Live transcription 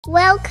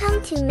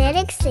Welcome to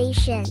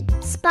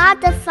Medixation.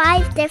 Spot the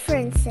 5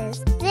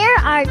 differences. There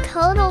are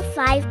total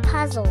 5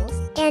 puzzles,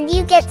 and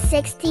you get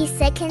 60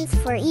 seconds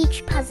for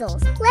each puzzle.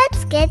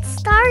 Let's get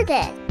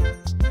started.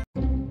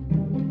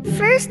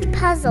 First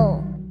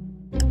puzzle.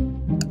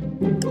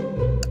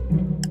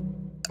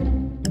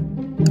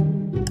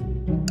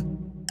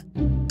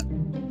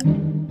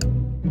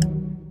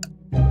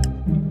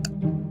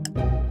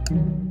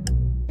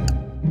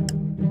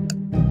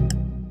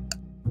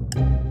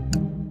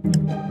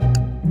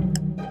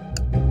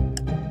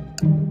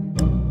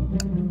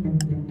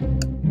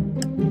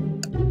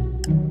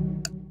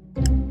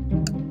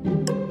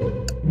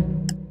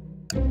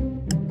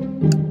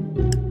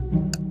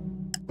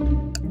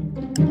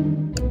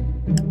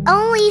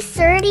 Only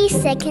 30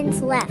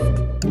 seconds left.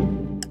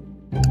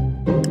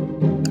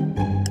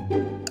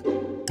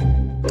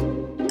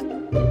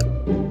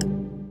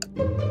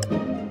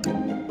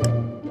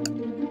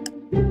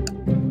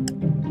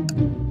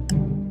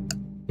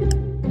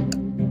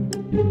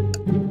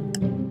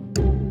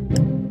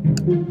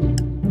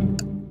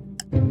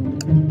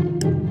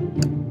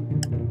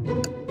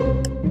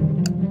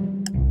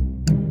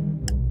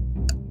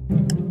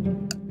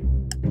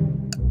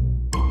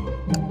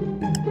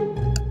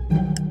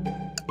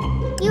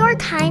 Your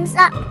time's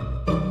up.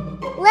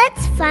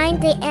 Let's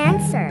find the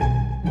answer.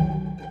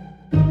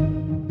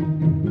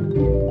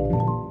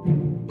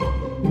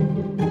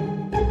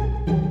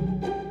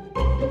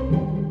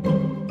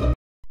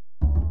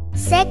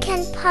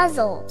 Second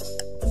puzzle.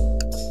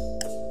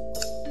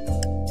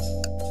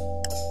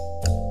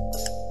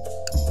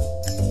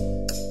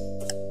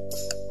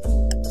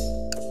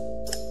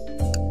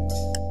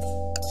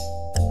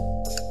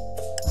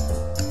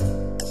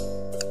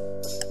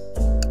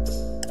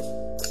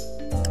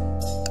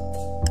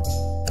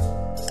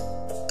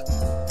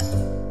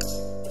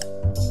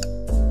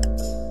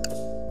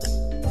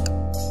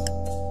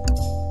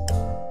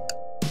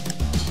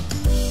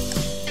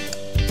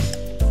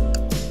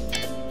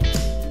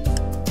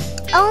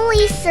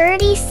 Only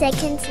 30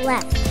 seconds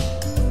left.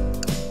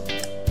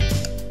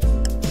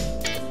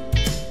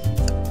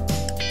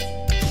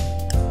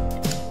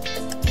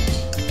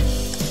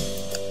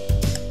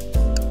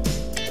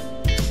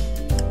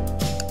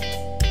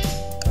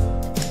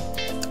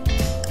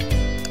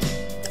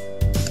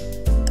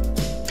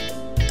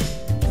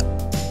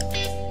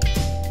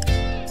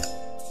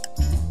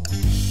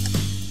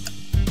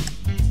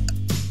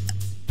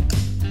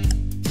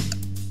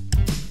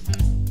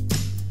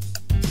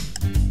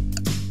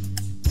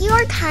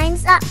 Your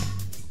time's up.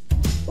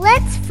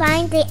 Let's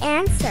find the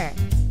answer.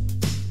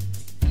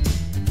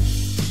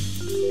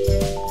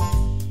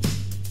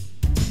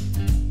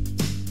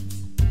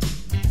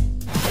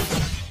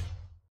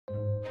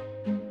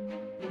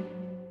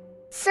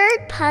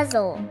 Third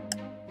puzzle.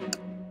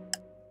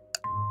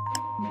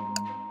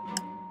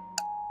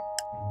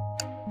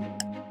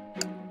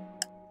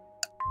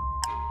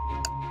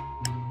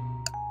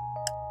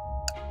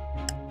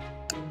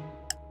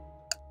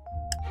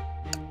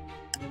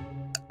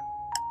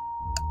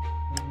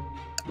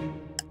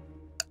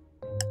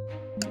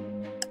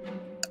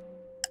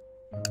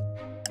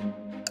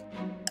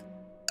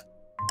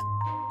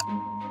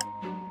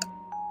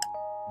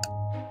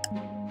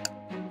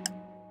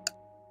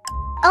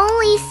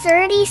 Only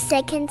 30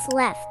 seconds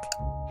left.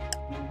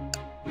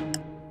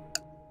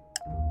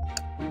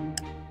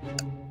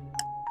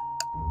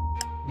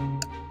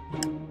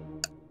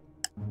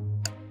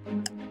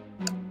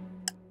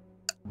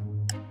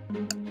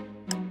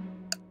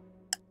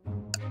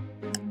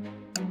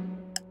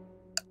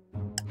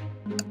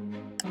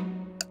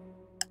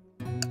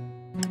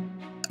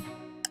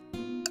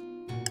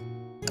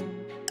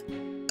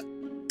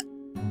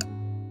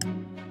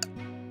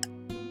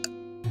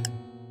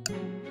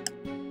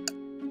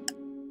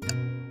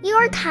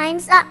 Your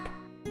time's up.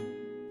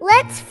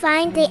 Let's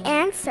find the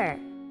answer.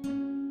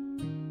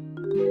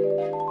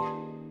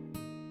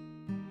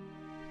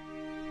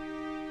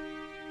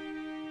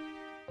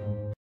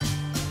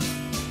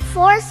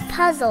 Fourth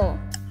puzzle.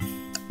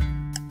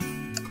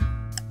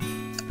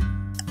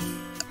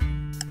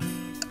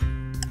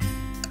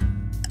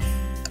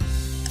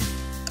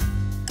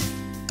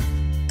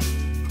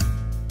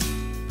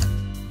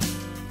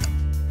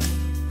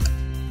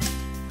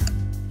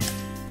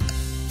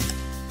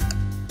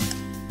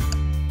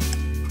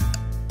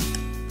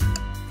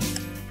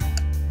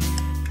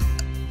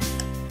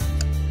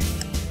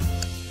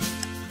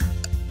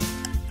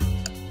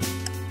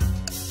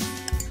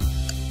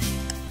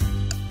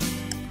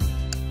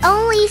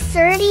 Only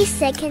 30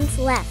 seconds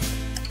left.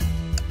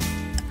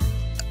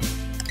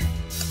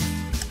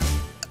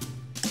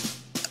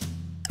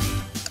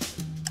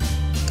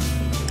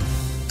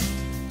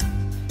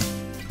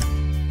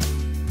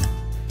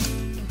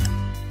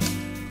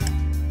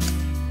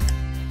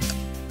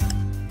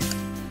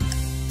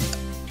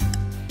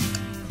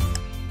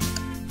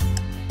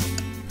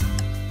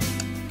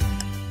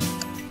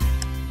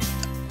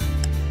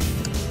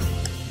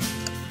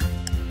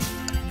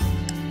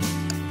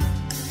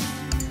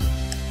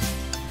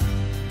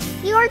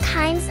 Your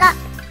time's up.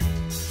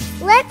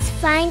 Let's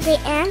find the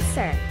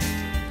answer.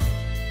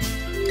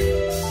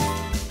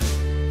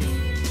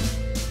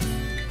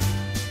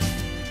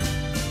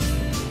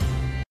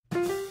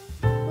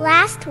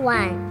 last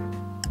one.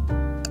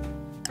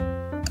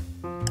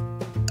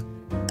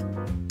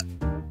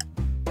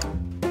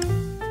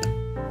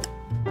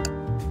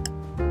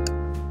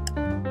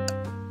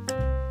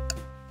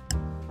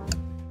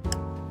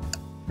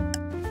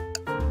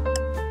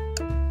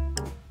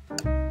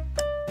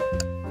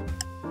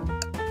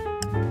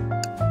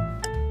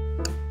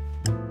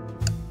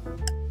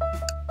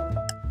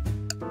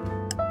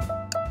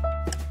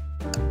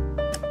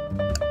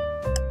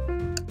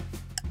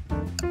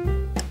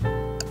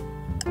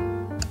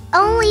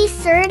 Only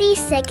 30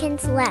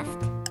 seconds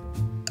left.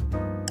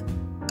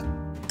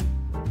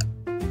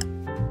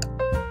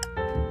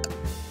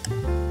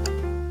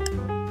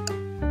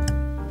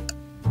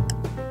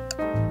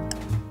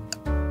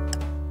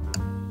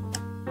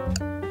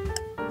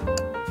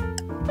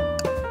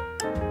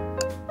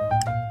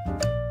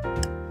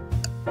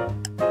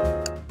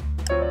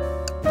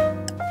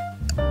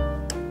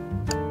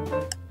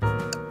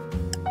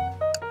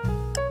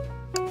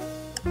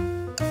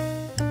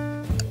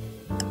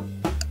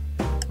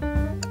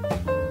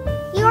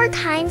 Your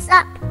time's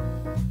up.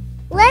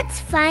 Let's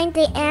find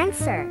the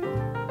answer.